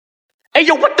Hey,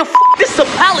 yo, what the f***? This is some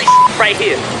pally right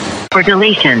here. For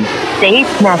deletion, save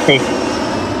message.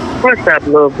 What's up,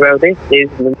 little bro? This is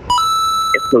Moose.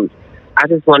 I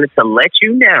just wanted to let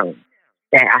you know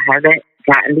that I haven't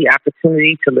gotten the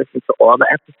opportunity to listen to all the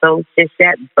episodes just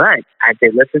yet, but I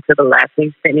did listen to the last one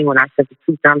you sent me when I sent the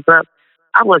 2 thumbs up.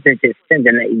 I wasn't just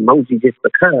sending an emoji just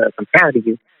because. I'm proud of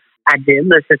you. I did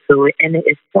listen to it, and it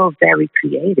is so very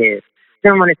creative. I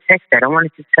didn't want to text that. I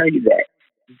wanted to tell you that.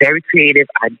 Very creative.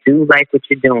 I do like what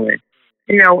you're doing.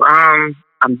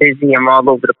 I'm busy. I'm all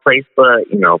over the place, but,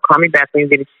 call me back when you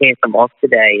get a chance. I'm off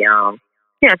today. I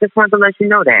just wanted to let you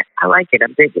know that. I like it. I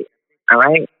dig it. All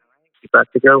right? Keep up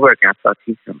the good work. I'll talk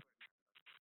to you soon.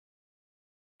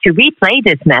 To replay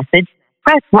this message,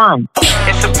 press 1.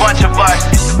 It's a bunch of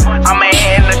us. I'm a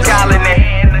hand in the colony.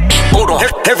 Hold on.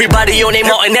 Everybody on their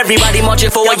mountain, everybody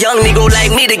marching for a young nigga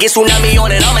like me to get tsunami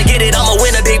on it. I'ma get it, I'm a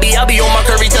winner, baby. I'll be on my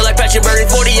curry till I crash your bird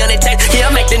 40 on the tech. Yeah,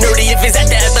 I'm acting nerdy if it's at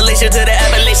the Appalachian to the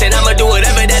Appalachian. I'ma do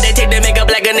whatever that they take to make a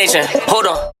black a nation. Hold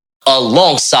on.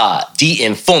 Alongside the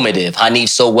informative Hanif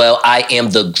Sowell, I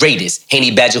am the greatest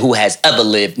Haney Badger who has ever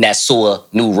lived, Nasua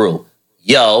Nuru.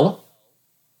 Yo.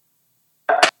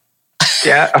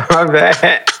 Yeah, my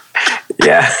bad.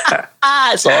 Yeah.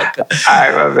 It's all good.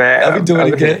 All right, my bad. I'll be doing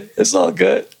it again. It's all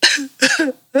good.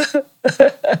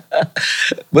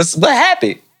 What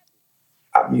happened?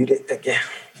 I muted again.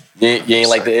 You ain't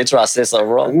like the intro? I said something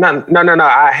wrong? No.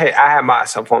 I had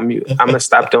myself on mute. I'm going to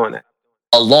stop doing that.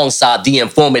 Alongside the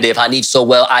informative Hanif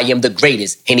Sowell, I am the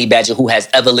greatest Haney Badger who has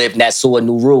ever lived, Nasua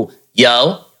Nuru.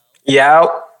 Yo.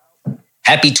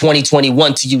 Happy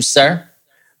 2021 to you, sir.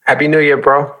 Happy New Year,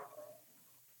 bro.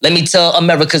 Let me tell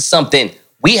America something.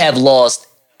 We've lost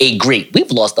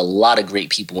a lot of great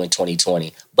people in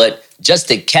 2020. But just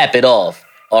to cap it off,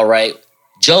 all right,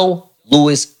 Joe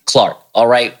Louis Clark, all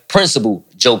right, Principal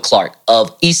Joe Clark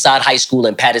of Eastside High School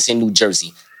in Paterson, New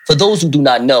Jersey. For those who do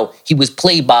not know, he was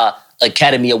played by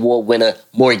Academy Award winner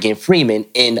Morgan Freeman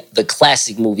in the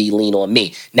classic movie Lean On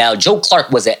Me. Now, Joe Clark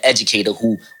was an educator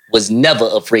who was never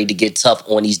afraid to get tough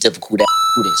on these difficult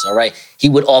students, all right? He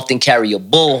would often carry a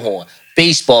bullhorn,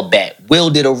 baseball bat,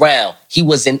 wheeled it around. He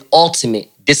was an ultimate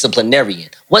disciplinarian.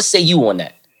 What say you on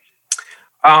that?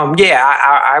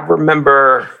 I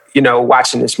remember,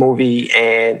 watching this movie,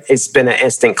 and it's been an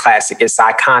instant classic. It's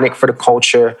iconic for the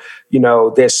culture.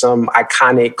 There's some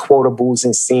iconic quotables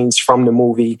and scenes from the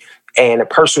movie. And a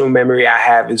personal memory I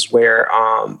have is where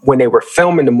when they were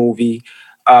filming the movie,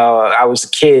 I was a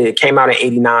kid. It came out in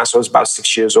 89, so I was about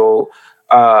 6 years old.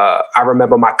 I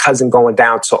remember my cousin going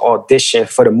down to audition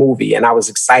for the movie, and I was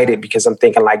excited because I'm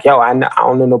thinking like, yo, I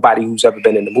don't know nobody who's ever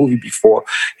been in the movie before.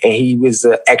 And he was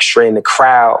an extra in the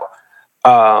crowd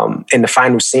in the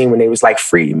final scene when they was like,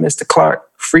 free Mr. Clark,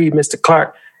 free Mr.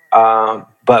 Clark.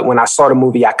 But when I saw the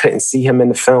movie, I couldn't see him in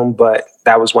the film, but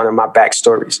that was one of my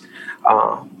backstories.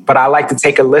 But I like to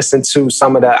take a listen to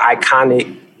some of the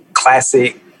iconic,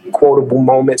 classic, quotable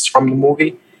moments from the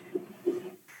movie.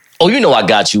 Oh, you know I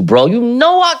got you, bro. You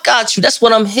know I got you. That's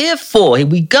what I'm here for. Here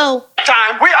we go.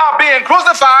 Time we are being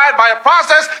crucified by a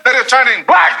process that is turning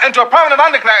blacks into a permanent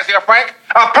underclass here, Frank.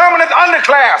 A permanent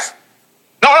underclass.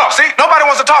 No, see, nobody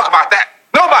wants to talk about that.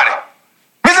 Nobody.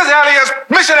 Mrs. Elliott's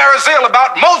missionary zeal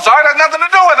about Mozart has nothing to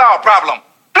do with our problem.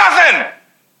 Nothing.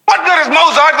 What good is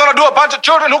Mozart going to do a bunch of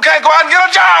children who can't go out and get a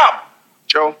job?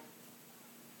 Joe,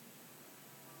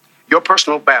 your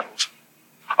personal battles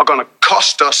are going to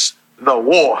cost us the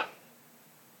war.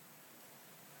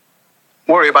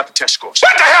 Worry about the test scores.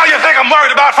 What the hell you think I'm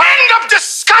worried about? End of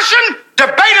discussion.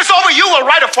 Debate is over. You will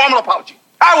write a formal apology.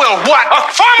 I will what? A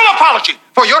formal apology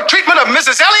for your treatment of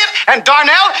Mrs. Elliott and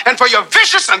Darnell and for your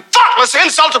vicious and thoughtless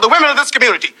insult to the women of this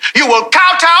community. You will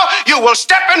kowtow. You will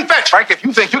step and fetch. Frank, if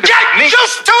you think you can get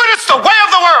used to it, it's the way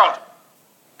of the world.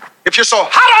 If you're so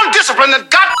hot on discipline, then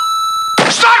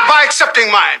start by accepting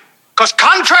mine. Because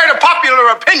contrary to popular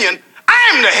opinion,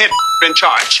 I'm the head in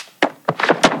charge.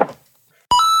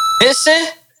 Benson?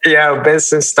 Yeah,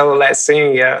 Benson stole that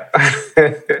scene, yeah.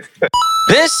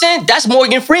 Benson? That's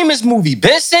Morgan Freeman's movie.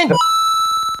 Benson?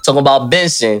 Talking about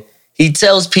Benson, he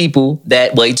tells people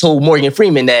that, he told Morgan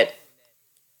Freeman that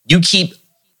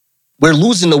we're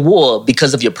losing the war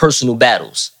because of your personal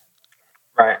battles.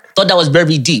 Right. Thought that was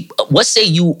very deep. What say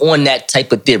you on that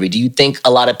type of theory? Do you think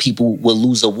a lot of people will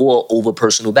lose a war over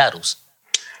personal battles?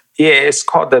 Yeah, it's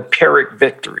called the Pyrrhic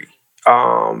victory.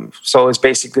 So it's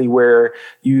basically where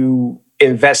you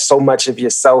invest so much of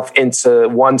yourself into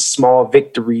one small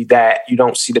victory that you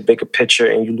don't see the bigger picture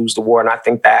and you lose the war. And I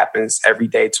think that happens every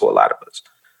day to a lot of us.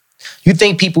 You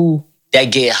think people that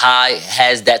get high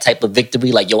has that type of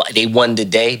victory? Like, they won the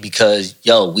day because,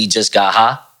 we just got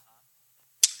high?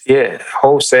 Yeah,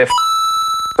 Hov said,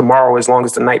 tomorrow as long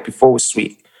as the night before was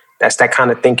sweet. That's that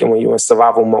kind of thinking when you're in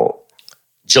survival mode.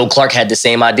 Joe Clark had the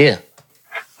same idea.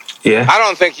 Yeah. I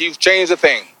don't think you've changed a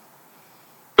thing.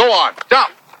 Go on,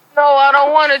 jump. No, I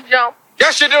don't want to jump.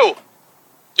 Yes, you do.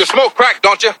 You smoke crack,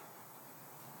 don't you?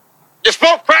 You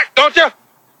smoke crack, don't you?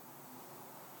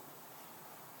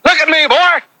 Look at me,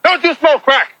 boy. Don't you smoke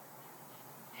crack?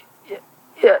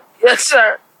 Yes,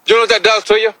 sir. You know what that does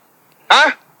to you?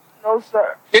 Huh? No,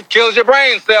 sir. It kills your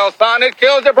brain cells, son. It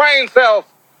kills your brain cells.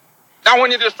 Now,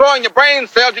 when you're destroying your brain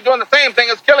cells, you're doing the same thing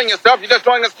as killing yourself. You're just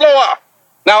doing it slower.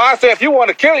 Now, I say if you want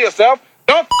to kill yourself,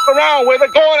 don't f around with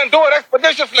it. Go in and do it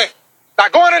expeditiously. Now,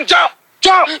 go in and jump.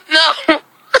 Jump. No,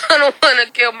 I don't want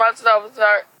to kill myself,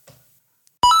 sir.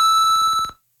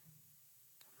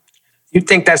 You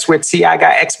think that's where T.I.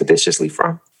 got expeditiously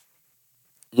from?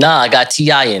 Nah, I got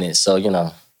T.I. in it, so,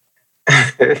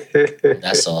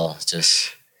 that's all.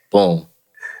 Just boom.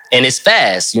 And it's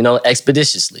fast,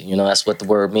 expeditiously. That's what the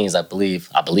word means, I believe.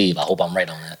 I hope I'm right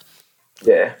on that.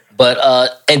 Yeah. But,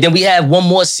 and then we have one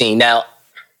more scene. Now,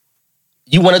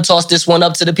 you want to toss this one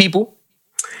up to the people?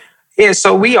 Yeah,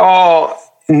 so we all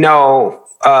know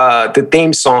the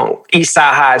theme song, East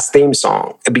Side High's theme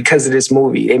song. And because of this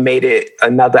movie, they made it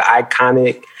another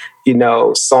iconic,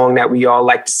 song that we all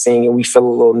like to sing, and we feel a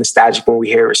little nostalgic when we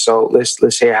hear it. So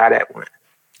let's hear how that went.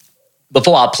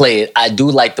 Before I play it, I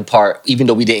do like the part, even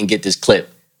though we didn't get this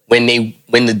clip, when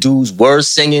the dudes were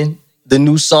singing the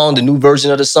new song, the new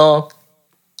version of the song,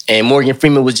 and Morgan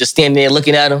Freeman was just standing there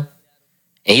looking at him,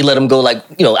 and he let him go like,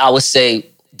 I would say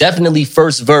definitely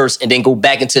first verse and then go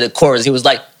back into the chorus. He was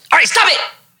like, all right, stop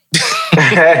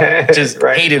it! Just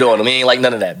hated on him. He ain't like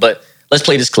none of that. But let's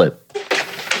play this clip.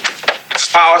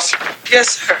 Mrs. Powers? Yes,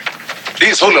 sir.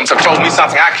 These hoodlums have told me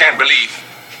something I can't believe.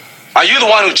 Are you the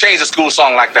one who changed the school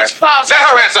song like that? Powers. Let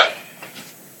her answer.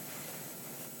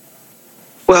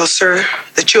 Well, sir,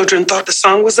 the children thought the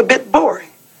song was a bit boring.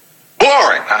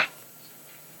 Boring, huh?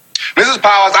 Mrs.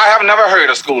 Powers, I have never heard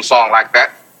a school song like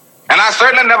that. And I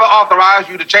certainly never authorized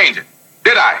you to change it.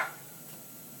 Did I?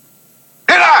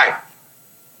 Did I?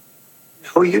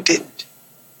 No, you didn't.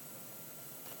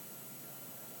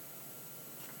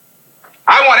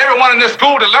 I want everyone in this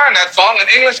school to learn that song in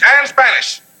English and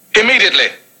Spanish immediately.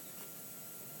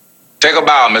 Take a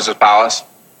bow, Mrs. Powers.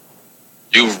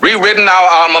 You've rewritten our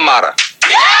alma mater.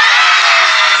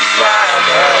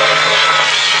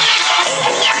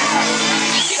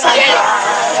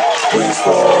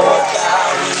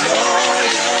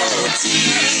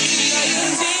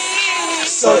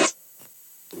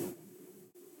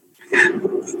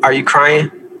 Are you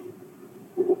crying?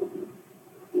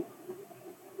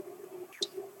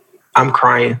 I'm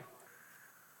crying.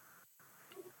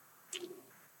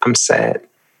 I'm sad.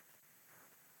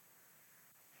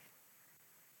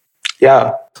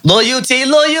 Yeah. Loyalty.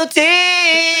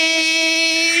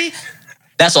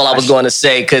 That's all I was going to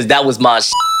say, because that was my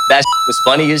shit. That shit was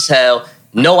funny as hell.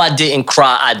 No, I didn't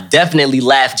cry. I definitely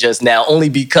laughed just now, only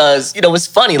because, it's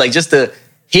funny, like just to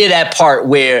hear that part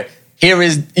where here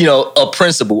is, a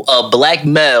principal, a black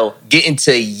male getting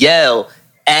to yell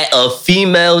at a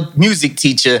female music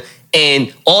teacher,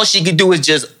 and all she could do is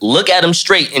just look at him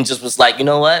straight and just was like, you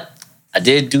know what? I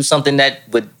did do something that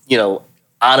would,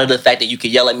 honor the fact that you could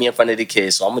yell at me in front of the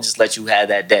kids, so I'm going to just let you have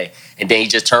that day. And then he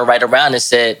just turned right around and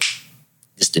said,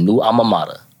 it's the new alma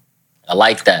mater. I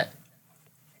like that.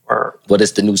 But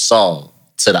it's the new song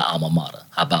to the alma mater.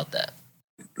 How about that?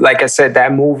 Like I said,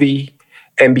 that movie,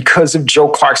 and because of Joe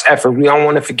Clark's effort, we don't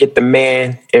want to forget the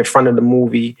man in front of the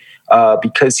movie,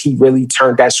 because he really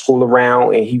turned that school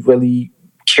around and he really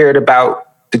cared about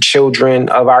the children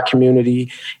of our community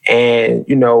and,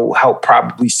 helped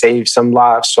probably save some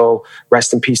lives. So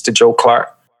rest in peace to Joe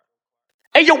Clark.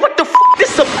 Hey, yo, what the f***? This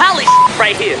is some pally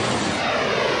right here.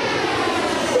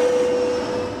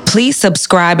 Please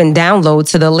subscribe and download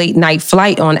to The Late Night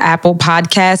Flight on Apple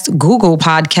Podcasts, Google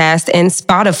Podcasts, and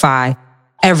Spotify.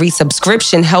 Every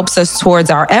subscription helps us towards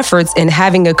our efforts in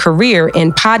having a career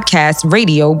in podcast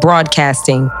radio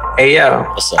broadcasting. Hey,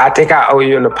 yo, I think I owe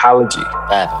you an apology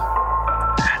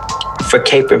for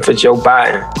caping for Joe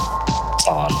Biden.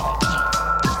 Oh, no.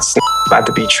 It's about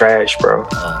to be trash, bro.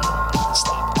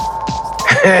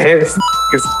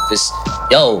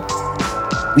 Yo,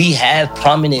 we have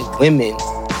prominent women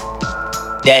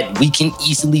that we can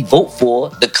easily vote for.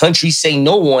 The country say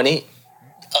no on it.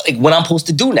 What I'm supposed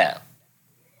to do now?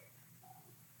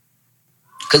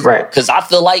 Because I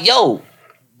feel like, yo,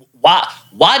 why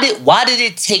did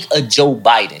it take a Joe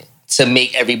Biden to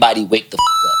make everybody wake the fuck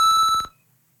up?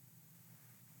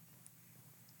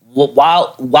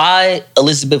 Why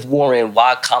Elizabeth Warren,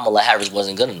 why Kamala Harris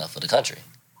wasn't good enough for the country?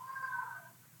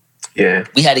 Yeah.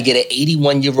 We had to get an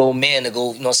 81-year-old man to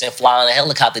go, fly on a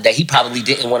helicopter that he probably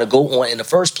didn't want to go on in the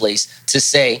first place to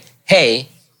say, hey,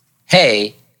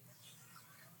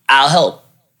 I'll help.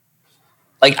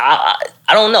 Like, I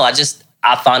don't know.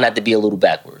 I find that to be a little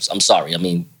backwards. I'm sorry. I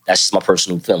mean, that's just my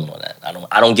personal feeling on that.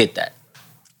 I don't get that.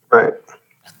 Right.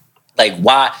 Like,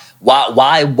 why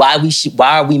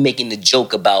are we making the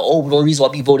joke about, the only reason why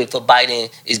we voted for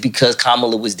Biden is because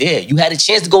Kamala was there? You had a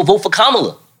chance to go vote for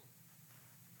Kamala.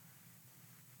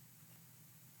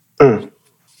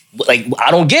 Like,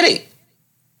 I don't get it.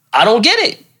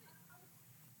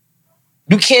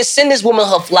 You can't send this woman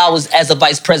her flowers as a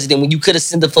vice president when you could have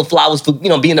sent her for flowers for,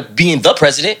 being the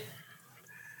president.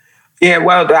 Yeah,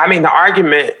 well, I mean, the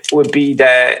argument would be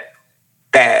that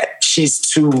she's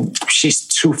too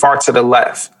far to the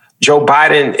left. Joe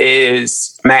Biden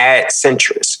is mad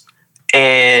centrist,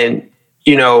 and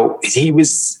he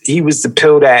was the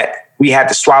pill that we had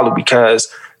to swallow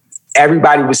because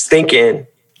everybody was thinking,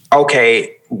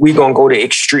 okay, we're gonna go to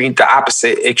the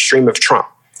opposite extreme of Trump,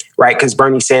 right? Because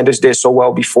Bernie Sanders did so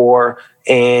well before,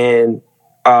 and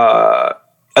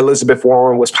Elizabeth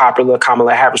Warren was popular,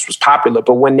 Kamala Harris was popular.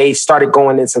 But when they started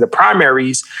going into the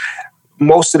primaries,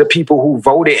 most of the people who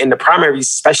voted in the primaries,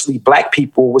 especially Black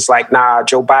people, was like, nah,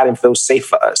 Joe Biden feels safe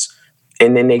for us.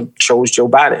 And then they chose Joe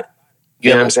Biden.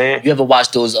 You know what I'm saying? You ever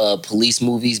watch those police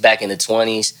movies back in the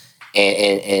 20s?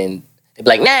 And they'd be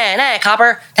like, nah,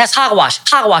 copper, that's hogwash.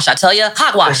 Hogwash, I tell you,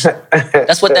 hogwash.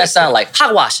 That's what that sounds like.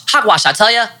 Hogwash, I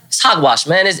tell you. It's hogwash,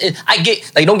 man. I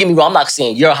get, like, don't get me wrong, I'm not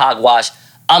saying you're hogwash.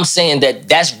 I'm saying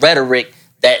that's rhetoric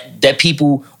that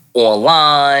people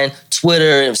online,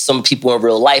 Twitter, and some people in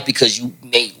real life, because you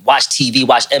may watch TV,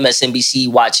 watch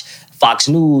MSNBC, watch Fox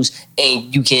News,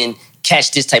 and you can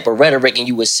catch this type of rhetoric, and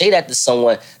you would say that to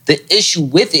someone. The issue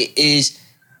with it is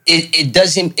it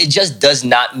just does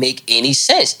not make any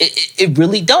sense. It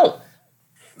really don't.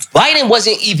 Biden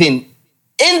wasn't even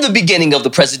in the beginning of the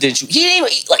presidential. He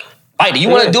didn't even, like, Biden, you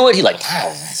want to do it? He like,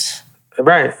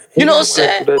 right. You know what I'm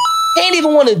saying? He didn't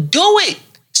even want to do it.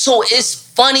 So it's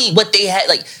funny what they had.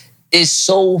 Like, it's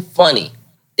so funny.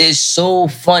 It's so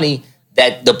funny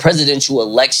that the presidential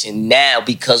election now,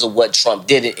 because of what Trump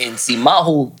did, and see, my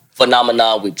whole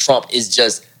phenomenon with Trump is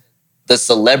just the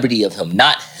celebrity of him,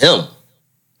 not him.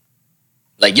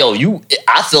 Like,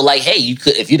 I feel like, hey, you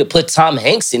could, if you'd have put Tom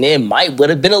Hanks in there, it might would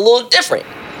have been a little different.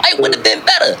 Might would have been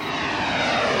better.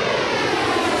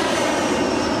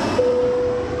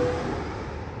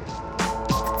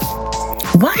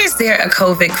 Why is there a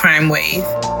COVID crime wave?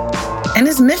 And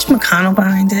is Mitch McConnell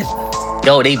behind it?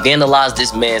 Yo, they vandalized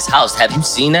this man's house. Have you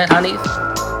seen that, honey?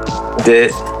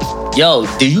 Did. Yo,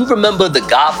 do you remember The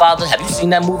Godfather? Have you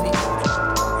seen that movie?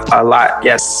 A lot,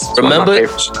 yes.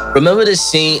 Remember the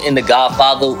scene in The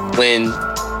Godfather when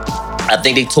I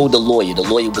think they told the lawyer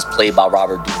was played by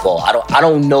Robert Duvall. I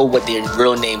don't know what their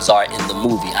real names are in the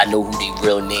movie. I know who their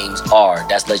real names are.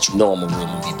 That's let you know I'm a real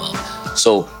movie buff.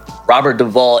 So Robert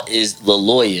Duvall is the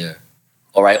lawyer,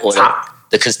 all right, or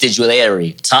the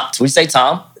constituary. Tom, would you say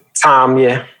Tom? Tom,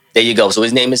 yeah. There you go. So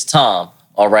his name is Tom,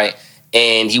 all right?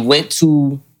 And he went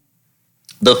to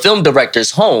the film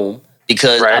director's home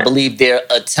because I believe their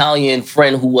Italian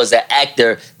friend who was an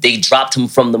actor, they dropped him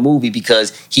from the movie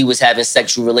because he was having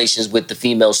sexual relations with the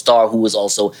female star who was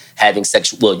also having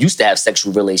used to have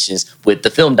sexual relations with the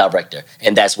film director.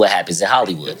 And that's what happens in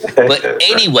Hollywood. But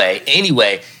anyway,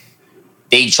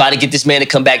 they tried to get this man to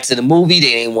come back to the movie.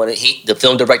 They didn't want to. The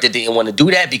film director didn't want to do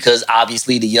that because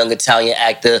obviously the young Italian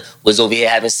actor was over here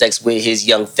having sex with his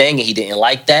young thing, and he didn't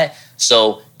like that.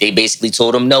 So they basically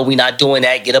told him, "No, we're not doing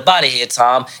that. Get up out of here,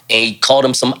 Tom." And he called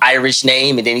him some Irish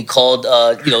name, and then he called,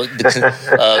 Don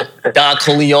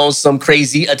Corleone some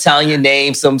crazy Italian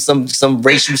name, some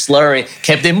racial slur, and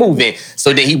kept it moving.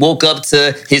 So then he woke up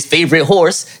to his favorite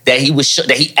horse that he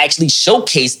actually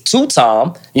showcased to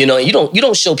Tom. You know, you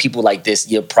don't show people like this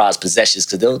your prized possessions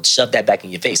because they'll shove that back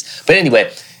in your face. But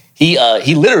anyway, he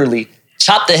literally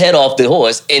chopped the head off the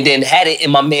horse and then had it in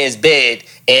my man's bed.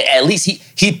 And at least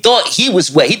he thought he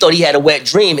was wet. He thought he had a wet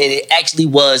dream, and it actually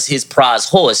was his prize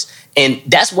horse. And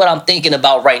that's what I'm thinking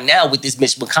about right now with this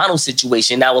Mitch McConnell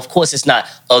situation. Now, of course, it's not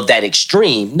of that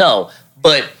extreme, no.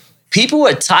 But people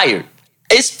are tired.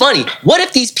 It's funny. What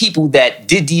if these people that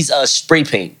did these did the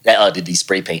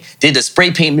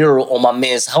spray paint mural on my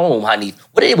man's home, honey,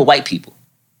 what if they were white people?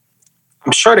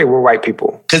 I'm sure they were white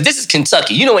people. Because this is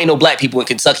Kentucky. You know ain't no black people in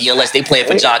Kentucky unless they playing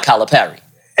for John Calipari.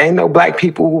 Ain't no black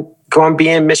people going to be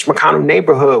in Mitch McConnell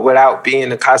neighborhood without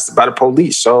being accosted by the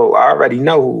police. So I already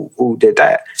know who did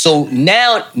that. So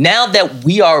now that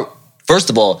we are, first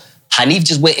of all, Hanif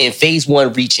just went in phase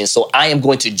 1 reaching, so I am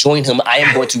going to join him. I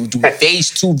am going to do phase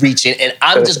 2 reaching, and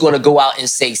I'm just going to go out and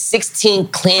say 16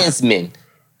 Klansmen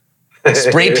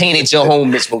spray painted your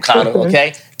home, Mitch McConnell,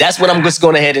 okay? That's what I'm just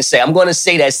going ahead and say. I'm going to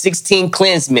say that 16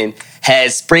 Klansmen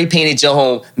has spray painted your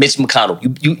home, Mitch McConnell.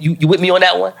 You with me on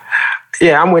that one?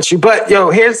 Yeah, I'm with you. But,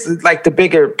 here's like the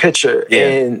bigger picture.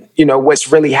 Yeah. And,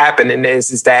 what's really happening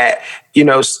is that,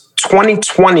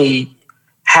 2020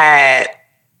 had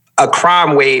a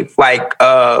crime wave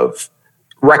of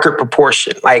record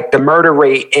proportion. Like the murder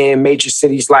rate in major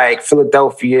cities like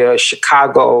Philadelphia,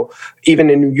 Chicago, even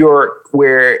in New York,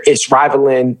 where it's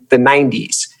rivaling the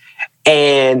 90s.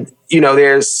 And,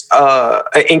 there's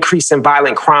an increase in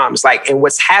violent crimes. And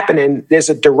what's happening, there's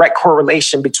a direct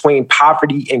correlation between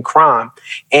poverty and crime.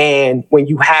 And when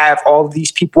you have all of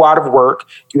these people out of work,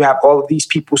 you have all of these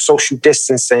people social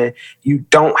distancing, you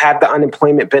don't have the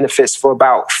unemployment benefits for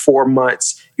about 4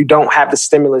 months, you don't have the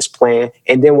stimulus plan,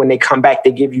 and then when they come back,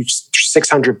 they give you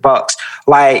 $600.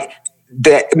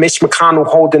 That Mitch McConnell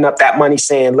holding up that money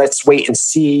saying, let's wait and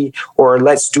see, or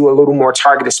let's do a little more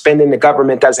targeted spending. The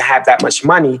government doesn't have that much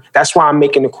money. That's why I'm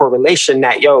making the correlation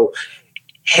that,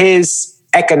 his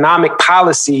economic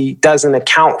policy doesn't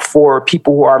account for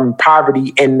people who are in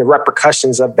poverty and the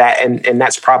repercussions of that. And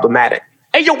that's problematic.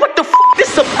 Hey, yo, what the f***? This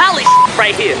is some pally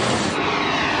right here.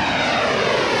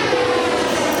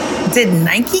 Did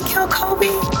Nike kill Kobe?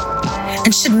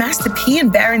 And should Master P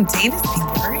and Baron Davis be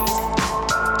worried?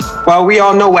 Well, we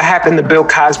all know what happened to Bill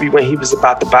Cosby when he was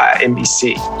about to buy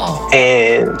NBC.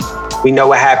 And we know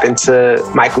what happened to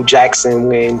Michael Jackson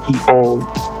when he owned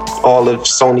all of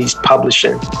Sony's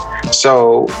publishing.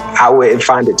 So I wouldn't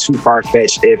find it too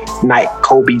far-fetched if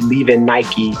Kobe leaving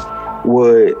Nike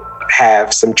would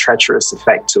have some treacherous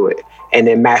effect to it. And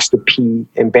then Master P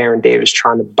and Baron Davis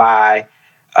trying to buy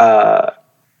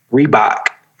Reebok,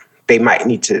 they might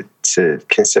need to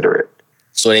consider it.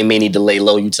 So they may need to lay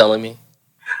low, you telling me?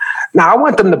 Now, I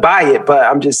want them to buy it, but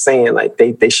I'm just saying,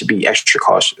 they should be extra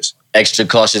cautious. Extra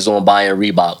cautious on buying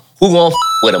Reebok. Who gonna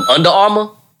with them? Under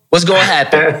Armour? What's gonna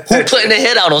happen? Who putting a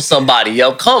hit out on somebody,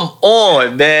 yo? Come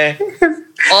on, man.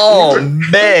 Oh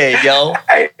man, yo.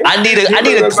 I need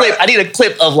a clip. I need a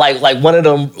clip of like one of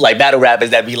them battle rappers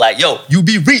that be like, yo, you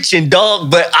be reaching,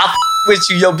 dog, but I with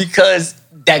you, yo, because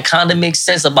that kind of makes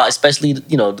sense about, especially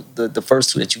the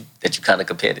first two that you kind of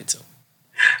compared it to.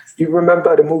 You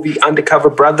remember the movie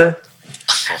Undercover Brother?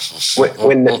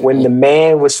 when the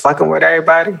man was fucking with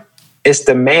everybody? It's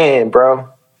the man, bro.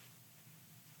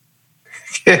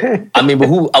 I mean, but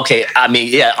who? Okay, I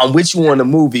mean, yeah, I'm with you on the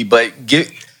movie, but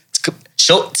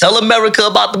tell America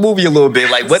about the movie a little bit.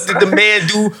 Like, what did the man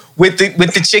do with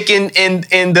the chicken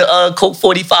and the Coke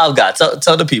 45 guy?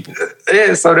 Tell the people.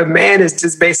 Yeah, so the man is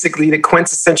just basically the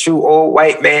quintessential old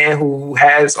white man who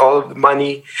has all of the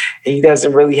money, and he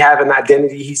doesn't really have an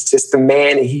identity. He's just a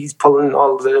man, and he's pulling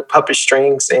all of the puppet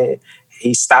strings, and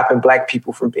he's stopping black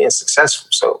people from being successful.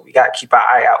 So we got to keep our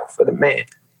eye out for the man.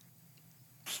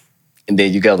 And there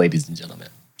you go, ladies and gentlemen.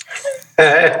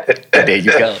 And there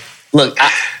you go. Look,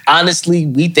 honestly,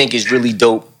 we think it's really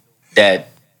dope that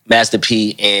Master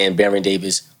P and Baron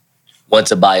Davis want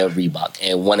to buy a Reebok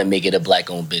and want to make it a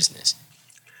black-owned business.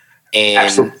 And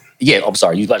absolutely. Yeah, I'm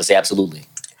sorry, you was about to say absolutely.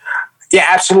 Yeah,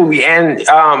 absolutely. And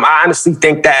I honestly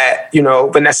think that,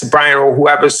 Vanessa Bryant or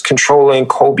whoever's controlling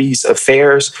Kobe's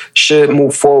affairs should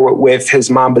move forward with his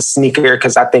Mamba sneaker,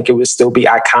 because I think it would still be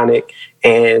iconic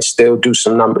and still do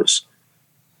some numbers.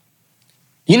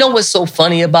 You know what's so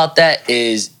funny about that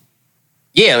is,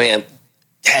 yeah, man,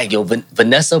 dang, yo,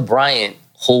 Vanessa Bryant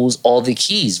holds all the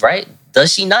keys, right?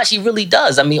 Does she not? She really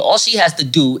does. I mean, all she has to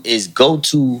do is go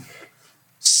to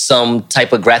some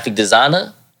type of graphic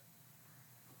designer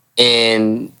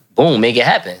and boom, make it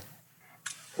happen.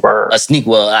 Word.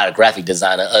 Not a graphic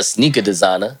designer, a sneaker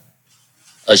designer,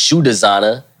 a shoe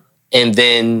designer, and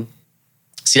then,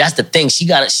 see, that's the thing. She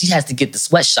has to get the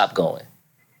sweatshop going.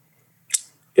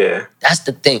 Yeah. That's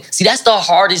the thing. See, that's the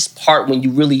hardest part when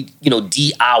you really,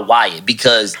 DIY it,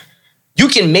 because you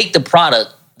can make the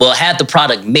product, have the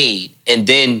product made, and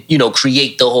then,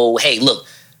 create the whole, hey, look,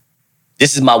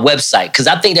 this is my website. Because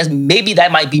I think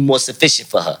that might be more sufficient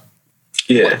for her.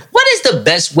 Yeah. What is the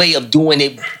best way of doing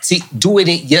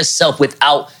it yourself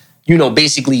without,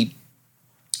 basically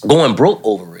going broke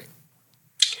over it?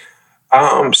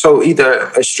 So either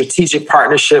a strategic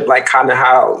partnership, like kind of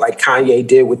how Kanye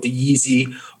did with the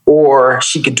Yeezy, or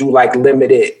she could do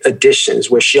limited editions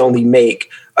where she only make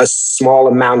a small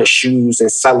amount of shoes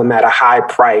and sell them at a high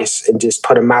price and just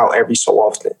put them out every so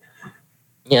often.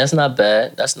 Yeah, that's not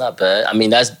bad. That's not bad. I mean,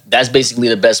 that's basically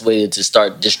the best way to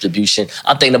start distribution.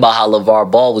 I'm thinking about how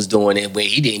LeVar Ball was doing it, where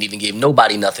he didn't even give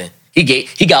nobody nothing.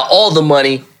 He got all the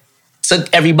money. Took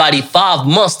everybody 5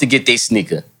 months to get their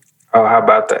sneaker. Oh, how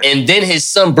about that? And then his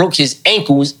son broke his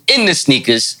ankles in the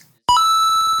sneakers.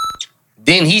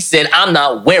 Then he said, I'm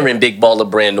not wearing Big Baller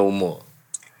Brand no more.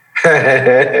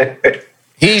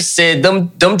 He said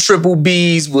them triple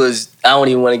B's was, I don't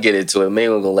even want to get into it. Maybe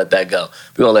we're going to let that go.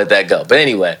 We're going to let that go. But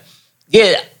anyway,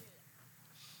 yeah.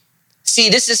 See,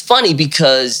 this is funny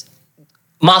because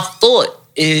my thought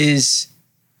is,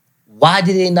 why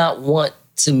do they not want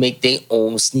to make their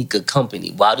own sneaker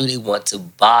company? Why do they want to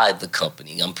buy the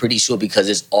company? I'm pretty sure because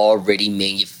it's already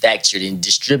manufactured and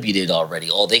distributed already.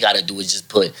 All they got to do is just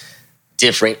put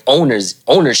different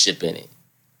ownership in it.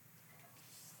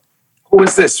 Who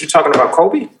is this? You're talking about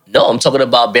Kobe? No, I'm talking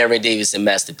about Baron Davis and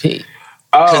Master P.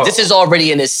 Because this is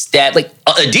already an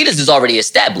Adidas is already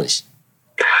established.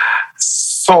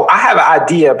 So I have an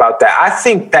idea about that. I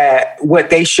think that what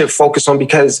they should focus on,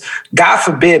 because God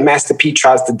forbid Master P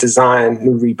tries to design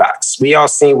new Reeboks. We all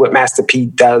seen what Master P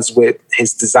does with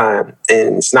his design,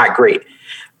 and it's not great.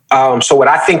 So what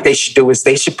I think they should do is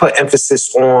they should put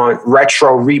emphasis on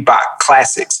retro Reebok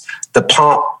classics. The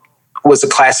Pump was a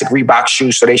classic Reebok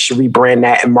shoe, so they should rebrand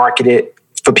that and market it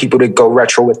for people to go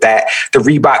retro with that. The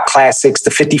Reebok classics, the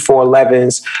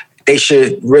 5411s, they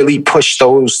should really push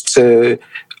those to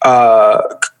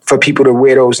for people to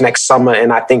wear those next summer.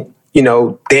 And I think,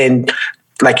 then,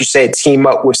 like you said, team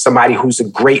up with somebody who's a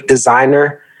great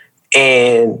designer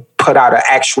and put out an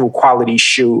actual quality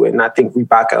shoe. And I think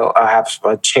Reebok will have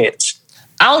a chance.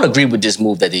 I don't agree with this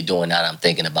move that they're doing now that I'm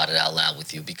thinking about it out loud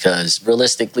with you, because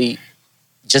realistically,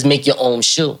 just make your own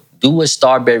shoe. Do what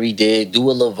Starberry did, do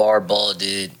what LeVar Ball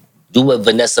did, do what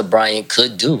Vanessa Bryant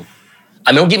could do.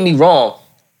 I mean, don't get me wrong.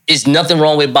 There's nothing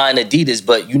wrong with buying Adidas,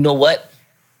 but you know what?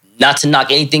 Not to knock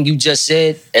anything you just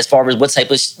said, as far as what type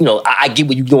of, I get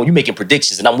what you're doing. You're making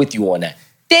predictions, and I'm with you on that.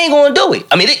 They ain't gonna do it.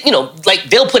 I mean,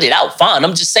 they'll put it out, fine.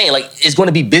 I'm just saying, it's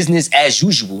gonna be business as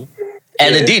usual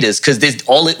at Adidas, because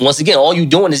all you're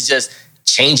doing is just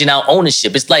changing out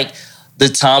ownership. It's like the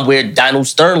time where Donald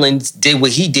Sterling did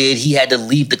what he did. He had to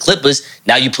leave the Clippers.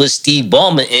 Now you put Steve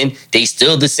Ballmer in. They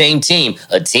still the same team.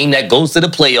 A team that goes to the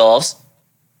playoffs,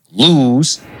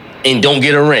 lose, and don't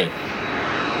get a ring.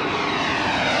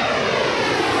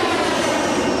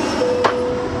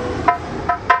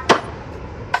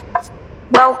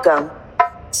 Welcome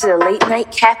to the Late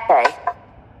Night Cafe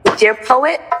with your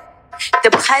poet, the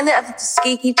pilot of the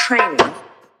Tuskegee training,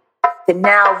 the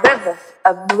Nile River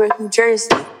of Newark, New Jersey,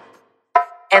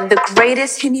 and the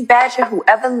greatest Henny Badger who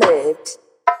ever lived,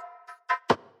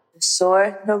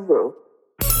 Nasor Naru.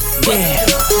 Yeah.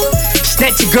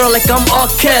 Snatch your girl like I'm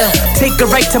Arkell. Take her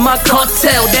right to my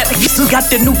cartel. That still got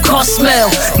the new car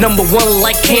smell. Number one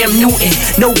like Cam Newton.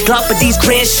 No glop of these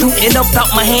grand shooting up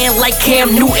out my hand like Cam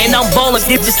Newton. I'm ballin'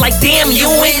 dip just like damn you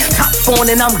in. Top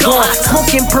phone and I'm gone.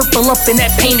 Smoking purple up in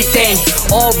that painted thing.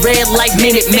 All red like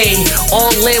Minute Maid. All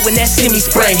lead with that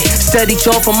semi-spray. Studied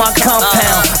y'all from my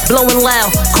compound. Blowing loud,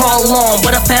 call long.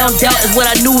 What I found out is what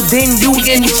I knew then. You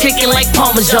getting chicken like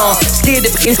Parmesan. Scared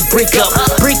to brick up.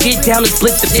 Break it down and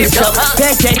split the bitch up.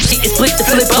 Back that shit and split the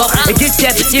flip up. And get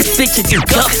that bitch picture you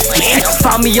duck.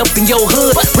 Find me up in your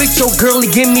hood. With your girl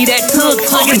and give me that tug.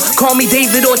 Call me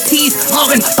David Ortiz.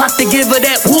 About to give her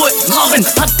that wood.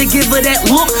 About to give her that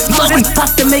look.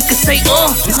 About to make her say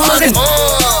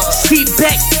Sit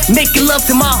back, making love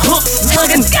to my hooks.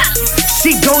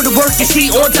 She go to work and she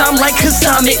on time like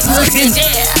Kasami.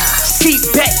 Sit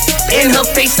back in her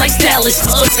face like Dallas.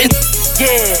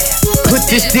 Yeah. Put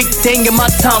this dick thing in my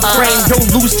time frame. Don't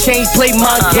lose change, play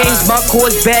my games. My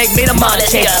course bag made a mind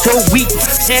change. So weak,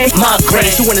 my grain.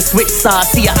 She wanna switch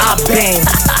sides, see her eye bang.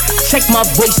 Check my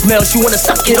voicemail, she wanna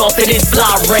suck it off in this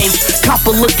fly range. Cop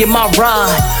a look at my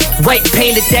ride. White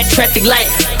painted that traffic light.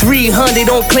 300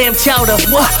 on clam chowder.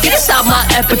 What? It's out my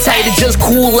appetite to just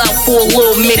cool out for a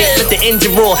little minute. Let the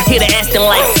engine roar, hear the Aston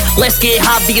light. Let's get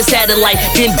high via satellite.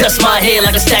 Then dust my hair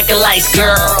like a stack of lights,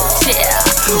 girl. Yeah.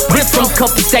 Rip from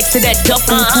couple stacks to that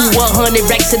duffel. 100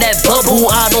 racks to that bubble.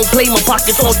 I don't play, my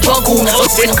pockets on struggle.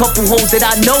 There's a couple hoes that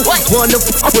I know wanna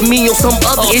fuck with me on some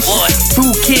other ish. 2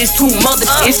 kids, 2 mothers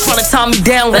ish. Tryna tie me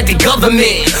down like the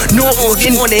government. Normal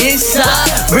in on the inside,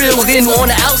 real in on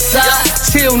the outside.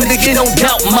 Chill, nigga, don't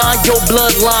doubt mine. Your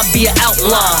bloodline be an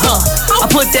outline. I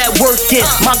put that work in.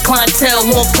 My clientele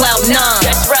on cloud 9.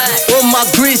 That's right. On my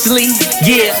grizzly,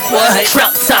 yeah,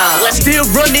 trap time. Still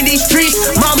running these streets.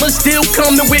 Mama still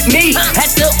coming with me. At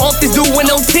the office doing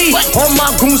OT. All my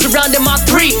goons surrounding my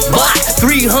 3.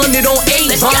 300 on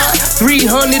 8.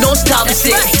 300 on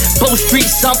Stuyvesant. Both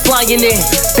streets I'm flying in.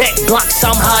 Back blocks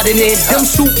I'm hiding in. Them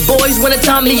soup boys when the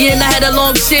time me in. I had a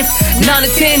long shift, 9 to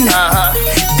 10.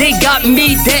 They got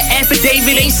me, that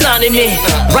affidavit ain't signing me.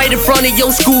 Right in front of your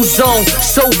school zone.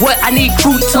 So what? I need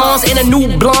croutons and a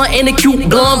new blonde and a cute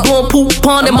blonde. Blonde poop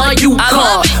pond in my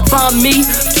Yukon. Find me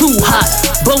too hot.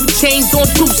 Both chains on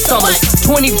 2 summers.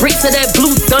 20 bricks of that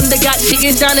blue thunder. Got chicken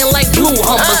shining like blue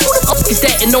hummers. Who the fuck is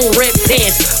that in no red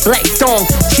pants? Black thong,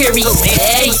 cherry,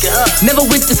 hey. Never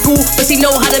went to school, but she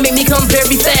know how to make me come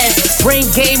very fast. Brain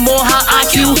game more high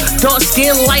IQ. Dark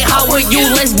skin like how are you?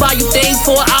 Let's buy you things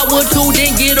for an hour or 2.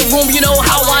 Then get a room, you know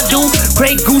how I do.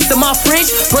 Grey Goose in my fridge,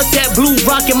 put that blue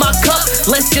rock in my cup.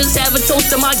 Let's just have a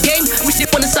toast to my game. We should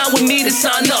wanna sign with me to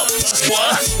sign up.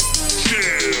 What?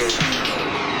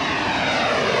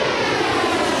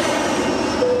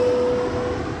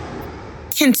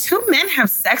 Can 2 men have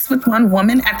sex with 1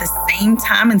 woman at the same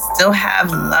time and still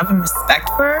have love and respect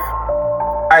for her?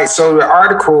 All right, so the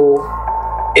article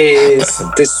is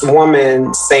this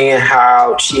woman saying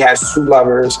how she has 2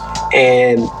 lovers,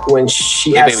 and when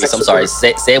she has sex I'm sorry.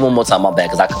 Say it one more time. My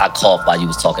bad, because I coughed while you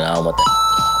was talking. I don't want that.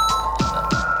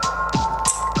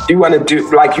 You want to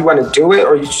do it,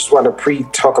 or you just want to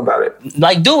pre-talk about it?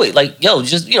 Like, do it. Like, yo,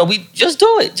 just we just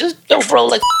do it. Just bro,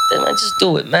 like that, man. Just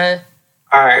do it, man.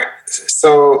 All right,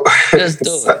 so just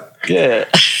do it. Yeah.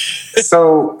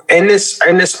 So in this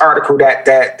article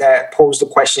that posed the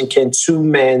question, can 2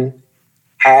 men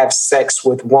have sex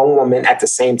with 1 woman at the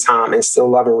same time and still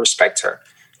love and respect her?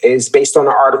 It's based on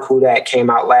an article that came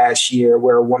out last year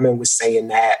where a woman was saying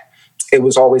that it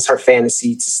was always her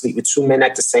fantasy to sleep with 2 men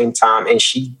at the same time, and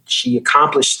she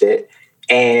accomplished it,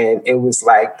 and it was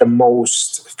like the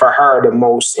most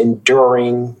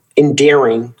endearing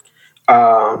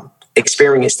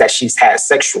experience that she's had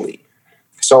sexually.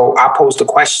 So I posed a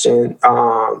question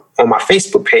on my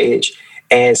Facebook page,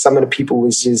 and some of the people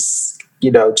was just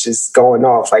going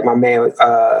off. Like my man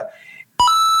was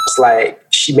like,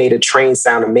 she made a train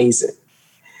sound amazing.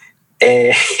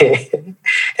 And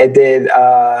and then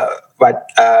my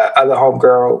other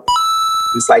homegirl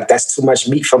was like, that's too much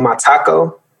meat for my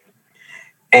taco.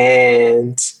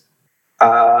 And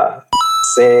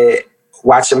said,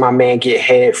 watching my man get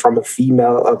head from a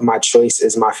female of my choice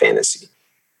is my fantasy.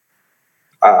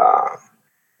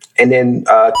 And then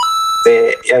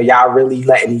said, y'all really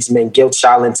letting these men guilt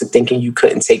y'all into thinking you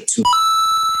couldn't take 2.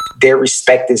 Their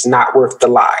respect is not worth the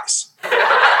lies.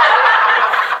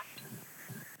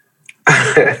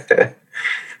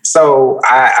 So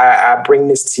I bring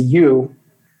this to you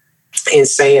in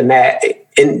saying that,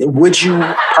 and would you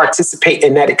participate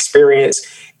in that experience?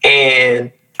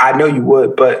 And I know you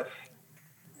would, but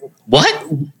what?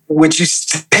 Would you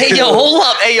Hey, yo, hold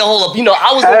up. You know,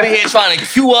 I was over here trying to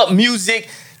cue up music,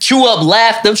 cue up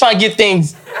laughter. I'm trying to get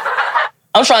things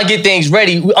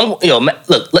ready. Look, you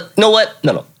know what?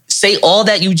 No. Say all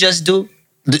that you just do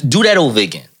that over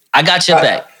again. I got your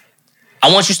back.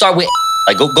 I want you to start with,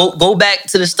 like, go back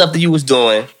to the stuff that you was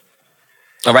doing.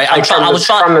 All right, I was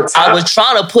trying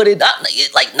to put it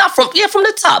like not from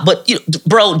the top, but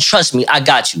bro, trust me, I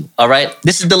got you. All right,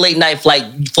 this is the late night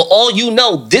flight. For all you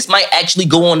know, this might actually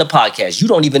go on the podcast. You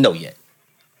don't even know yet.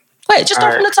 Go ahead, just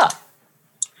start from the top.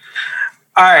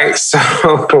 All right,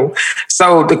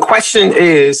 so the question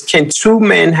is, can 2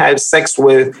 men have sex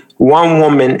with 1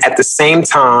 woman at the same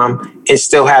time and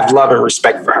still have love and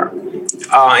respect for her?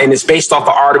 And it's based off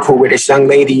an article where this young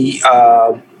lady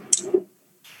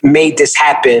made this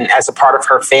happen as a part of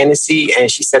her fantasy,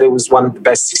 and she said it was one of the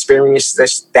best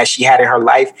experiences that she had in her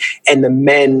life, and the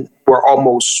men were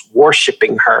almost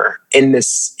worshiping her in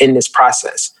this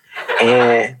process.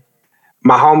 And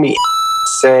my homie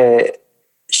said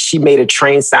she made a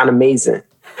train sound amazing.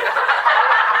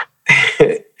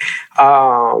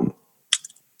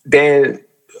 Then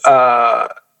my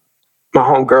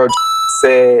homegirl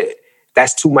said,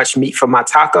 that's too much meat for my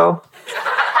taco.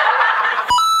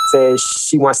 Says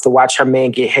she wants to watch her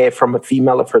man get head from a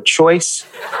female of her choice.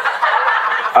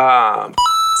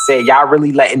 Said, y'all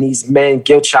really letting these men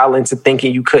guilt y'all into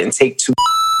thinking you couldn't take 2.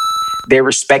 Their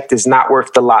respect is not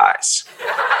worth the lies.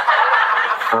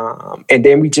 And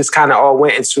then we just kind of all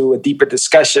went into a deeper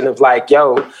discussion of like,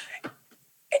 yo,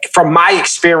 from my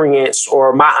experience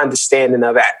or my understanding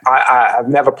of it, I've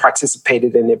never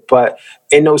participated in it, but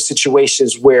in those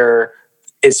situations where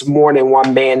it's more than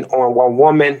 1 man on 1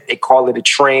 woman, they call it a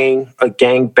train, a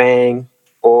gangbang,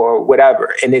 or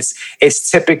whatever. And it's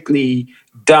typically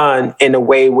done in a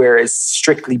way where it's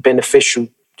strictly beneficial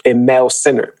and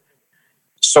male-centered.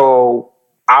 So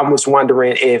I was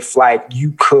wondering if like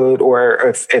you could,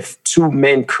 or if 2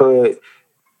 men could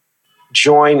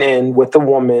join in with a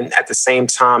woman at the same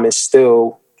time and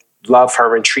still love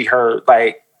her and treat her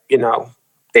like,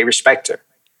 they respect her.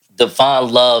 Define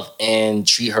love and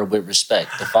treat her with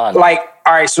respect. Define like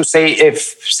all right, so say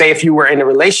if you were in a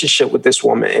relationship with this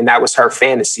woman and that was her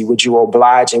fantasy, would you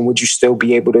oblige and would you still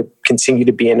be able to continue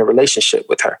to be in a relationship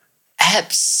with her?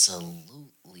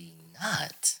 Absolutely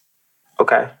not.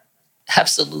 Okay.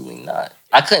 Absolutely not.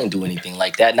 I couldn't do anything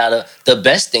like that. Now, the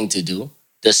best thing to do,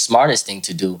 the smartest thing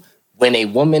to do, when a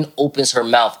woman opens her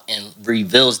mouth and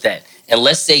reveals that, and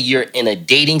let's say you're in a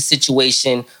dating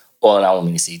situation, or I don't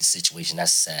mean to say the situation,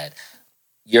 that's sad.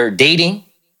 You're dating,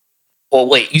 or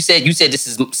wait, you said this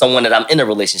is someone that I'm in a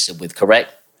relationship with,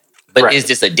 correct? But right. Is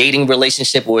this a dating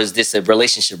relationship or is this a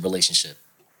relationship?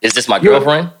 Is this my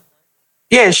girlfriend?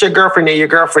 Yeah, it's your girlfriend, and your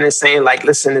girlfriend is saying, like,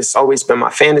 listen, it's always been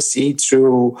my fantasy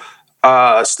to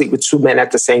sleep with two men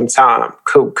at the same time.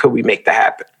 Could we make that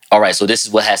happen? All right, so this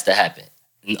is what has to happen.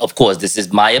 Of course, this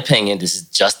is my opinion. This is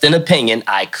just an opinion.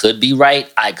 I could be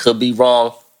right. I could be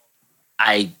wrong.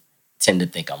 I tend to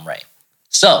think I'm right.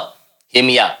 So, hear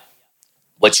me out.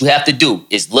 What you have to do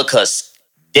is look her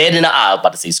dead in the eye. I was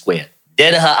about to say square.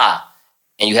 Dead in her eye.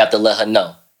 And you have to let her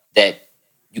know that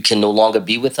you can no longer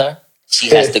be with her. She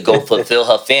has to go fulfill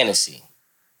her fantasy.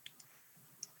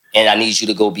 And I need you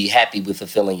to go be happy with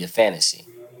fulfilling your fantasy.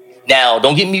 Now,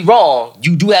 don't get me wrong.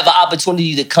 You do have an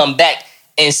opportunity to come back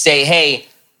and say, hey,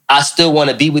 I still want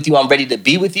to be with you. I'm ready to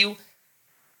be with you.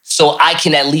 So I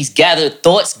can at least gather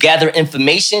thoughts, gather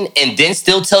information, and then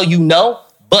still tell you no.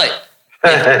 But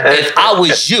if I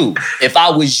was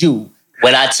you,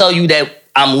 when I tell you that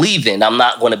I'm leaving, I'm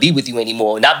not going to be with you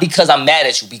anymore, not because I'm mad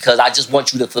at you, because I just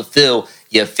want you to fulfill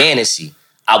your fantasy,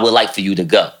 I would like for you to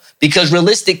go. Because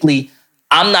realistically,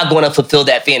 I'm not going to fulfill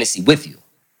that fantasy with you.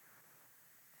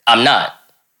 I'm not.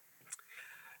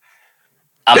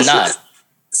 I'm not.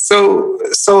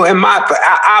 So am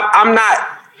I. I'm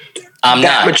not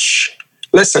that much.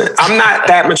 Listen, I'm not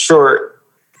that mature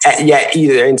yet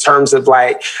either in terms of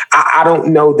like, I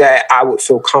don't know that I would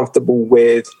feel comfortable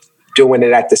with doing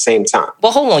it at the same time.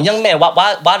 But hold on, young man,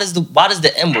 why does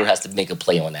the N-word has to make a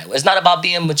play on that? It's not about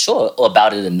being mature or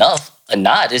about it enough or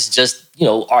not. It's just,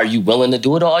 are you willing to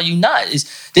do it or are you not?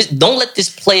 Don't let this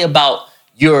play about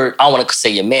I want to say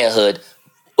your manhood.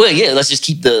 Well, yeah, let's just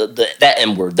keep that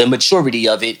N-word, the maturity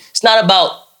of it. It's not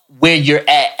about where you're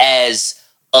at as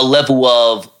a level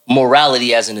of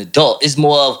morality as an adult. It's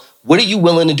more of what are you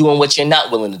willing to do and what you're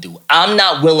not willing to do. I'm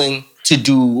not willing to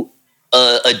do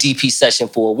a DP session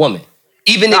for a woman,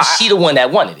 even if she the one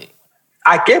that wanted it.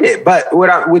 I get it, but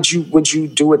would you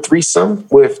do a threesome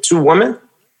with two women?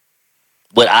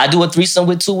 Would I do a threesome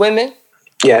with two women?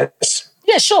 Yes.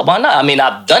 Yeah, sure. Why not? I mean,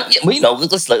 I've done.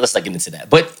 Let's not get into that.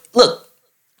 But look,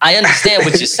 I understand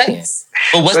what you're saying.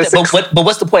 But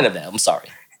what's the point of that? I'm sorry.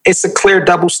 It's a clear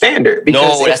double standard.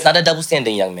 No, that's not a double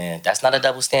standard, young man. That's not a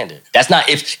double standard. That's not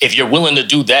if you're willing to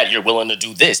do that, you're willing to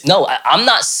do this. No, I'm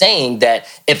not saying that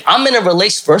if I'm in a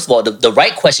relationship, first of all, the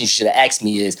right question you should have asked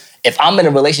me is, if I'm in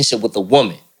a relationship with a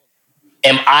woman,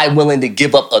 am I willing to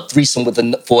give up a threesome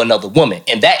for another woman?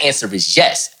 And that answer is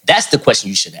yes. That's the question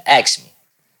you should have asked me.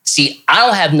 See, I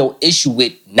don't have no issue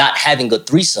with not having a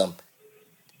threesome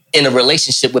in a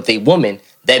relationship with a woman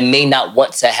that may not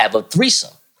want to have a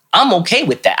threesome. I'm okay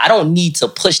with that. I don't need to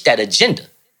push that agenda.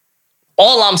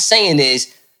 All I'm saying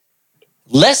is,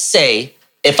 let's say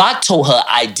if I told her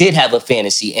I did have a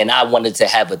fantasy and I wanted to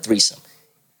have a threesome,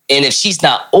 and if she's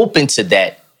not open to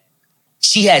that,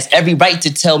 she has every right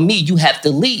to tell me you have to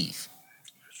leave.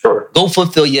 Sure. Go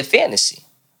fulfill your fantasy.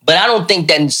 But I don't think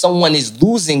that someone is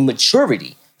losing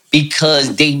maturity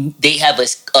because they have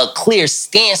a clear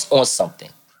stance on something.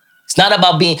 It's not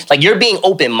about being, like, you're being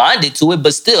open-minded to it,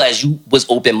 but still, as you was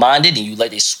open-minded and you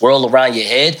let it swirl around your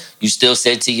head, you still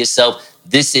said to yourself,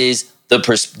 this is the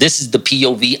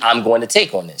POV I'm going to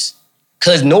take on this.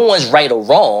 Because no one's right or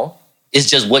wrong. It's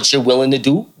just what you're willing to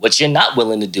do, what you're not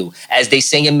willing to do. As they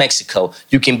say in Mexico,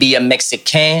 you can be a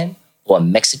Mexican or a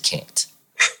Mexicant.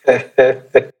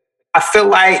 I feel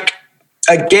like,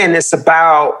 again, it's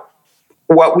about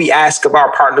what we ask of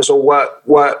our partners or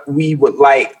what we would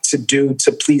like to do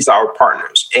to please our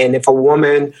partners. And if a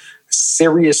woman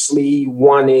seriously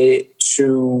wanted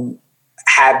to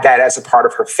have that as a part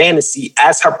of her fantasy,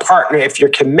 as her partner, if you're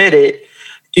committed,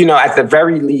 at the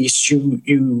very least,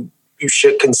 you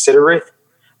should consider it.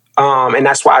 And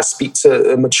that's why I speak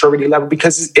to a maturity level,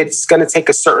 because it's going to take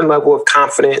a certain level of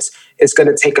confidence. It's going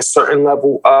to take a certain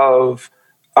level of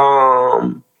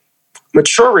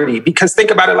maturity, because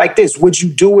think about it like this. Would you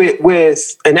do it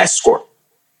with an escort?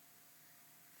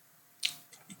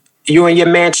 You and your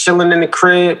man chilling in the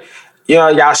crib,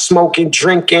 y'all smoking,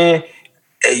 drinking,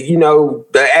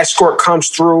 the escort comes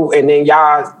through and then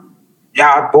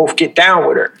y'all both get down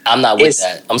with her. I'm not with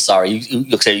that. I'm sorry.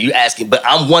 You asking, but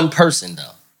I'm one person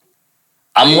though.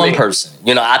 I'm one person.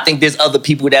 You know, I think there's other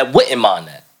people that wouldn't mind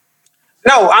that.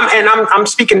 No, I'm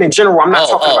speaking in general. I'm not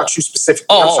talking about you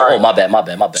specifically. I'm sorry. My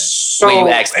bad. So, when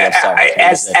you asked me, I'm sorry.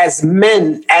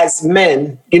 As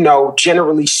men, you know,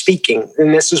 generally speaking,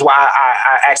 and this is why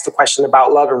I asked the question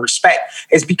about love and respect,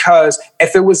 is because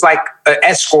if it was like an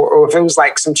escort or if it was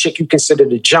like some chick you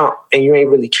considered a jump and you ain't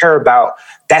really care about,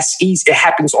 that's easy. It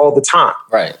happens all the time.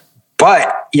 Right.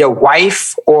 But your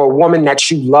wife or a woman that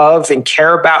you love and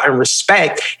care about and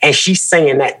respect, and she's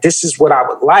saying that this is what I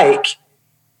would like,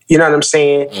 you know what I'm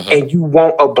saying? Mm-hmm. And you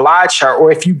won't oblige her.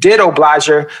 Or if you did oblige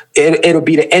her, it'll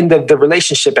be the end of the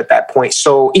relationship at that point.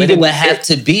 So but it would have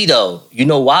to be, though. You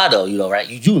know why, though? You know, right?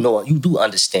 You do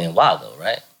understand why, though,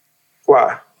 right?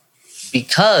 Why?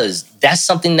 Because that's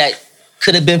something that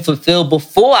could have been fulfilled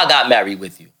before I got married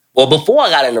with you. Or before I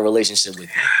got in a relationship with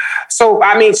you. So,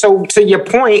 I mean, so to your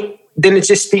point, then it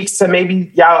just speaks to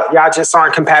maybe y'all just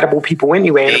aren't compatible people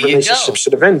anyway, and the relationship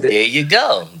should have ended. There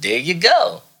you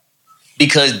go.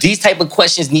 Because these type of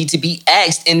questions need to be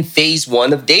asked in phase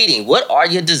 1 of dating. What are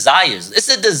your desires? It's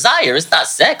a desire. It's not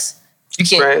sex. You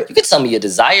can't. Right. You can tell me your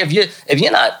desire. If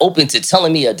you're not open to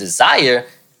telling me a desire,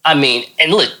 I mean,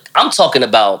 and look, I'm talking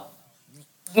about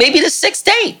maybe the 6th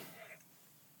date.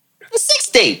 The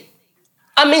 6th date.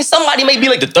 I mean, somebody may be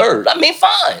like the 3rd. I mean,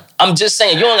 fine. I'm just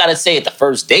saying, you don't got to say it the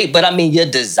 1st date, but I mean, your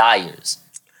desires.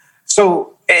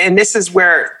 So, and this is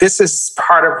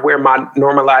part of where my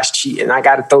normalized cheating, I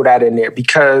got to throw that in there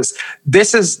because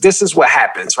this is what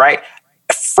happens, right?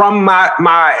 From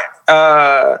my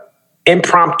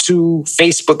impromptu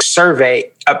Facebook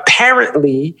survey,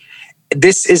 apparently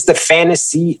this is the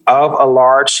fantasy of a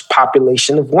large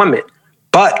population of women.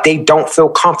 But they don't feel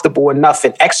comfortable enough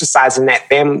in exercising that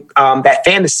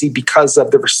fantasy because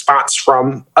of the response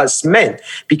from us men.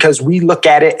 Because we look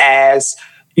at it as,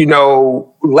 you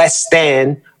know, less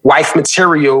than wife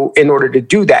material in order to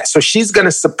do that. So she's going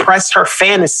to suppress her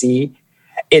fantasy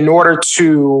in order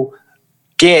to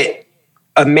get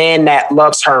a man that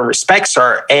loves her and respects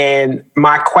her. And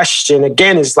my question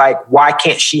again is like, why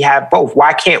can't she have both?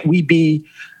 Why can't we be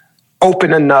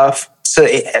open enough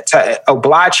to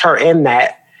oblige her in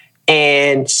that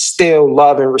and still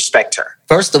love and respect her?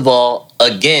 First of all,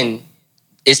 again,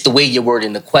 it's the way you're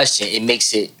wording the question. It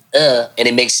makes it and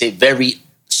it makes it very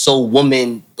so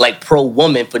woman, like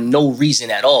pro-woman for no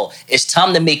reason at all. It's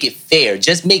time to make it fair.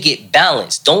 Just make it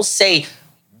balanced. Don't say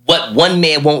what one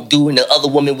man won't do and the other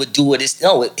woman would do it.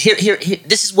 No, here,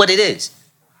 this is what it is.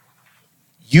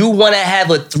 You want to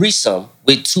have a threesome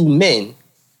with 2 men.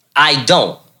 I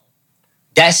don't.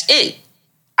 That's it.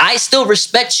 I still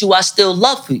respect you. I still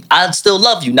love you. I still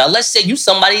love you. Now, let's say you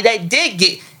somebody that did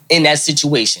get in that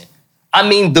situation. I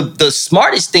mean, the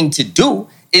smartest thing to do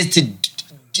is to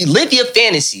live your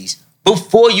fantasies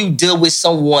before you deal with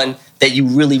someone that you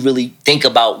really, really think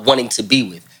about wanting to be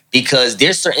with. Because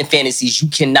there's certain fantasies you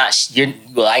cannot,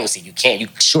 well, I ain't gonna say you can't, you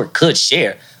sure could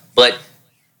share, but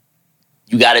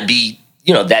you gotta be,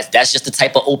 you know, that's just the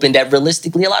type of open that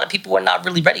realistically a lot of people are not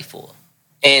really ready for.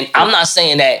 And I'm not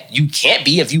saying that you can't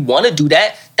be. If you want to do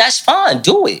that, that's fine.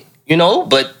 Do it, you know?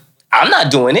 But I'm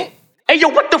not doing it. Hey, yo,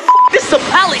 what the f***? This is some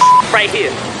pally right here.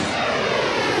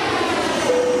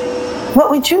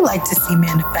 What would you like to see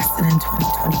manifested in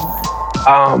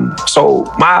 2021? So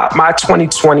my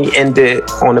 2020 ended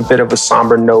on a bit of a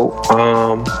somber note.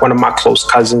 One of my close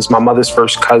cousins, my mother's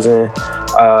first cousin,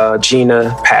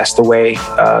 Gina, passed away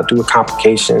due to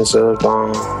complications of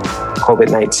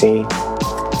COVID-19.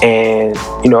 And,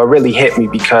 you know, it really hit me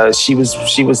because she was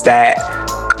that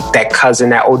cousin,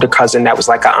 that older cousin that was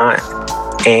like an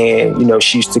aunt. And, you know,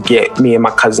 she used to get me and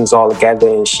my cousins all together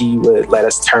and she would let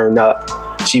us turn up.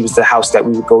 She was the house that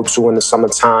we would go to in the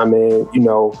summertime and, you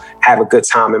know, have a good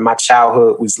time. And my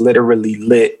childhood was literally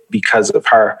lit because of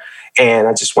her. And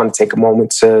I just want to take a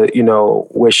moment to, you know,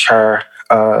 wish her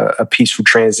a peaceful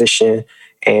transition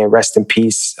and rest in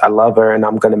peace. I love her and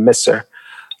I'm going to miss her.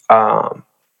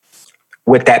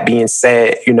 With that being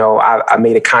said, you know, I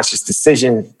made a conscious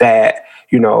decision that,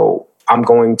 you know, I'm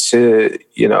going to,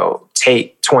 you know,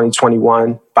 take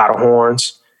 2021 by the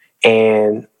horns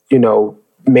and, you know,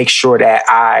 make sure that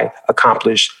I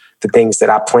accomplish the things that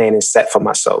I plan and set for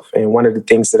myself. And one of the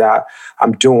things that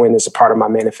I'm doing as a part of my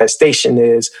manifestation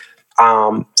is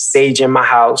saging my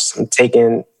house. I'm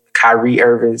taking Kyrie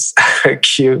Irving's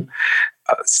cue,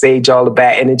 sage all the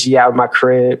bad energy out of my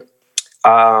crib.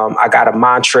 I got a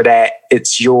mantra that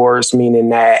it's yours, meaning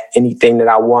that anything that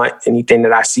I want, anything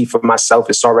that I see for myself,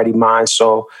 it's already mine.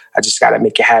 So I just got to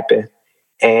make it happen.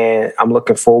 And I'm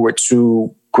looking forward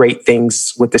to great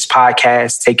things with this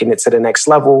podcast, taking it to the next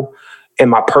level. In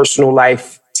my personal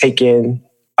life, taking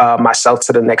myself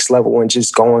to the next level and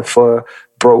just going for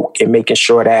broke and making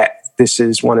sure that this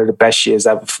is one of the best years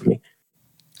ever for me.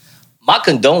 My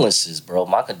condolences, bro.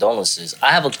 My condolences.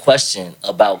 I have a question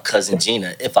about Cousin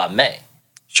Gina, if I may.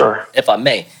 Sure. If I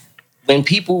may. When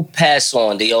people pass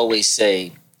on, they always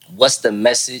say, what's the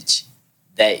message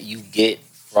that you get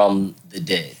from the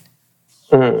dead?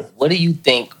 Mm-hmm. What do you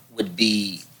think would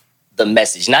be the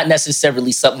message? Not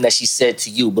necessarily something that she said to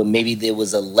you, but maybe there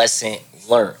was a lesson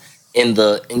learned in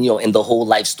the whole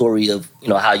life story of,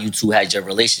 how you two had your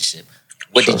relationship.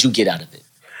 What did you get out of it?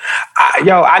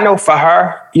 I know for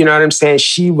her, you know what I'm saying?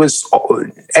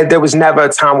 There was never a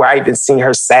time where I even seen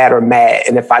her sad or mad.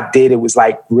 And if I did, it was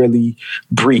like really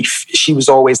brief. She was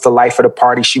always the life of the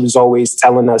party. She was always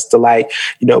telling us to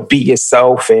be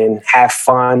yourself and have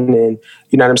fun. And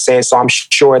you know what I'm saying? So I'm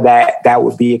sure that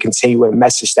would be a continuing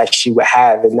message that she would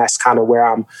have. And that's kind of where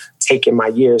I'm taking my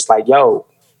years. Like, yo,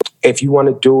 if you want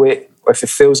to do it, or if it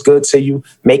feels good to you,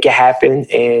 make it happen.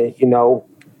 And,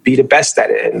 be the best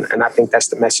at it. And I think that's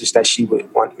the message that she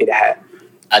would want me to have.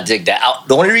 I dig that.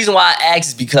 The only reason why I asked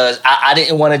is because I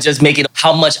didn't want to just make it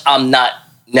how much I'm not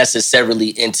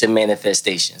necessarily into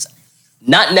manifestations.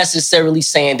 Not necessarily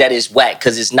saying that it's whack,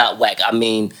 because it's not whack. I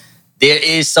mean, there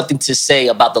is something to say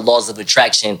about the laws of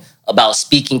attraction, about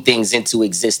speaking things into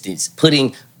existence,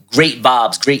 putting great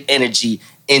vibes, great energy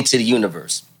into the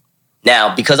universe.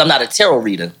 Now, because I'm not a tarot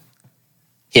reader,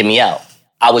 hear me out.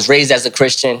 I was raised as a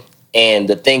Christian. And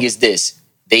the thing is this,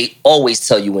 they always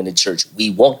tell you in the church, we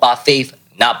walk by faith,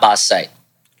 not by sight.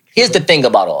 Here's the thing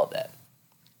about all that.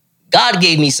 God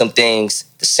gave me some things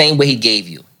the same way he gave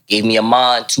you. Gave me a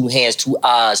mind, 2 hands, 2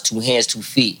 eyes, 2 hands, 2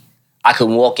 feet. I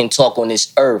can walk and talk on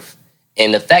this earth.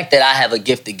 And the fact that I have a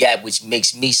gift of gab, which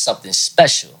makes me something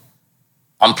special,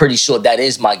 I'm pretty sure that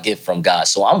is my gift from God.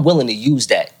 So I'm willing to use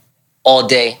that all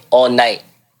day, all night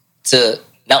to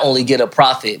not only get a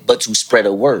profit, but to spread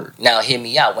a word. Now, hear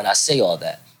me out when I say all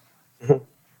that. Mm-hmm.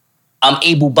 I'm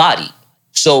able-bodied.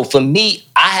 So for me,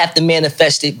 I have to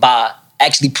manifest it by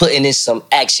actually putting in some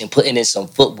action, putting in some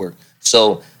footwork.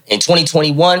 So in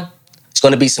 2021, it's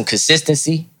going to be some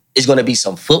consistency. It's going to be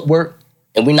some footwork.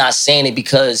 And we're not saying it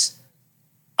because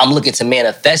I'm looking to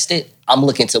manifest it. I'm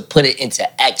looking to put it into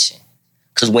action.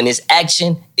 Because when it's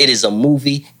action, it is a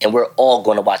movie, and we're all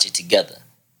going to watch it together.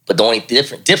 But the only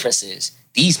difference is,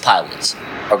 these pilots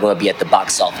are going to be at the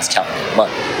box office counting their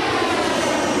money.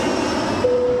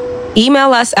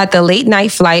 Email us at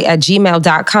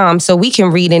thelatenightflight@gmail.com so we can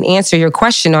read and answer your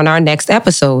question on our next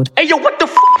episode. Hey, yo, what the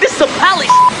f***? This is some palace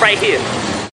right here.